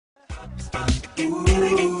So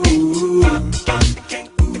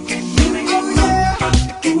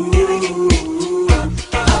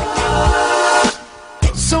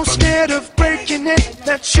scared of breaking it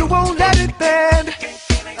that you won't let it bend.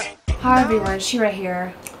 Hi everyone, Shira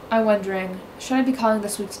here. I'm wondering, should I be calling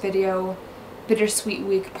this week's video Bittersweet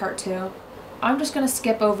Week Part 2? I'm just going to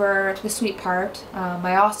skip over the sweet part,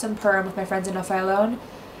 my awesome Purim with my friends in Nofai alone,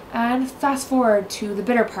 and fast forward to the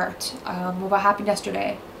bitter part, what happened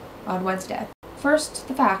yesterday on Wednesday. First,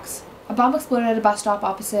 the facts. A bomb exploded at a bus stop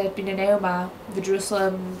opposite Binyaneuma, the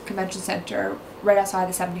Jerusalem Convention Center, right outside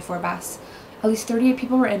the 74 bus. At least 38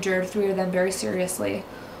 people were injured, 3 of them very seriously.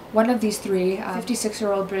 One of these 3, a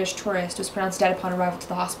 56-year-old British tourist, was pronounced dead upon arrival to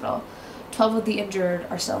the hospital. 12 of the injured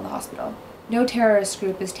are still in the hospital. No terrorist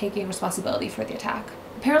group is taking responsibility for the attack.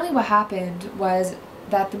 Apparently what happened was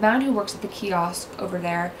that the man who works at the kiosk over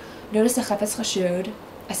there noticed a chafetz chashud,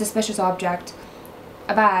 a suspicious object,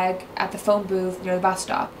 a bag, at the phone booth near the bus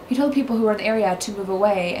stop. He told people who were in the area to move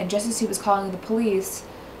away, and just as he was calling the police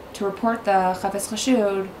to report the chafetz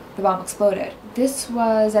chashud, the bomb exploded. This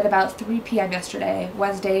was at about 3 p.m. yesterday,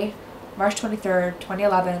 Wednesday, March 23rd,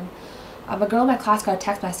 2011. A girl in my class got a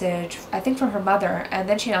text message, I think from her mother, and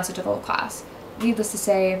then she announced it to the whole class. Needless to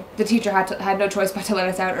say, the teacher had no choice but to let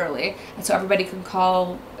us out early, and so everybody can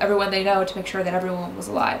call everyone they know to make sure that everyone was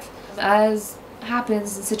alive. As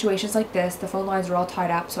happens in situations like this, the phone lines were all tied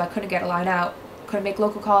up, so I couldn't get a line out. Couldn't make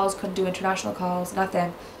local calls, couldn't do international calls,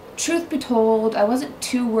 nothing. Truth be told, I wasn't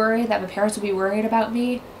too worried that my parents would be worried about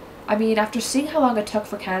me. I mean, after seeing how long it took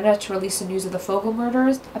for Canada to release the news of the Fogel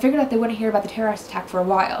murders, I figured that they wouldn't hear about the terrorist attack for a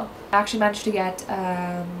while. I actually managed to get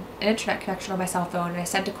an internet connection on my cell phone, and I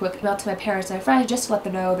sent a quick email to my parents and my friends just to let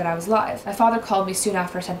them know that I was alive. My father called me soon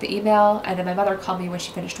after I sent the email, and then my mother called me when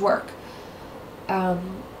she finished work.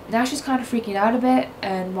 Now she's kind of freaking out a bit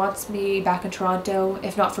and wants me back in Toronto,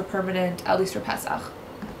 if not for permanent, at least for Pesach.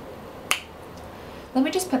 Let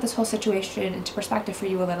me just put this whole situation into perspective for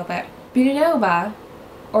you a little bit. Binyaneuma,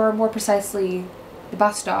 or more precisely, the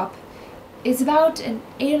bus stop, is about an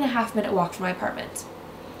 8.5-minute walk from my apartment.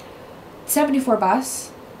 The 74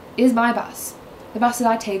 bus is my bus, the bus that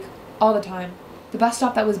I take all the time. The bus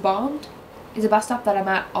stop that was bombed is a bus stop that I'm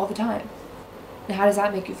at all the time. Now how does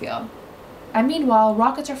that make you feel? And meanwhile,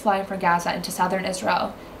 rockets are flying from Gaza into southern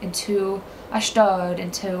Israel, into Ashdod,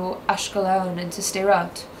 into Ashkelon, into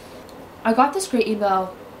Sderot. I got this great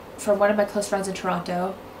email from one of my close friends in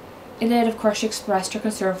Toronto. In it, of course, she expressed her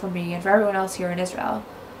concern for me and for everyone else here in Israel.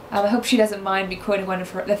 I hope she doesn't mind me quoting one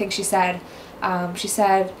of the things she said. She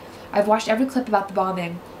said, "I've watched every clip about the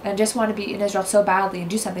bombing, and I just want to be in Israel so badly and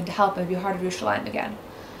do something to help and be a part of Yerushalayim again."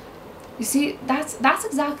 You see, that's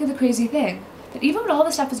exactly the crazy thing. That even when all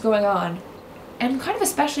this stuff is going on, and kind of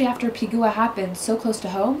especially after Pigua happened so close to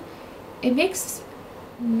home, it makes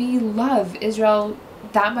me love Israel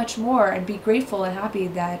that much more and be grateful and happy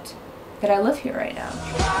that I live here right now.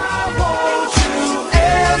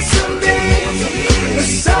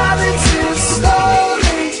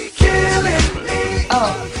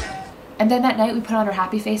 Oh, and then that night we put on our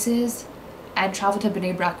happy faces and traveled to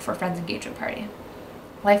Bnei Brak for a friend's engagement party.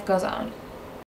 Life goes on.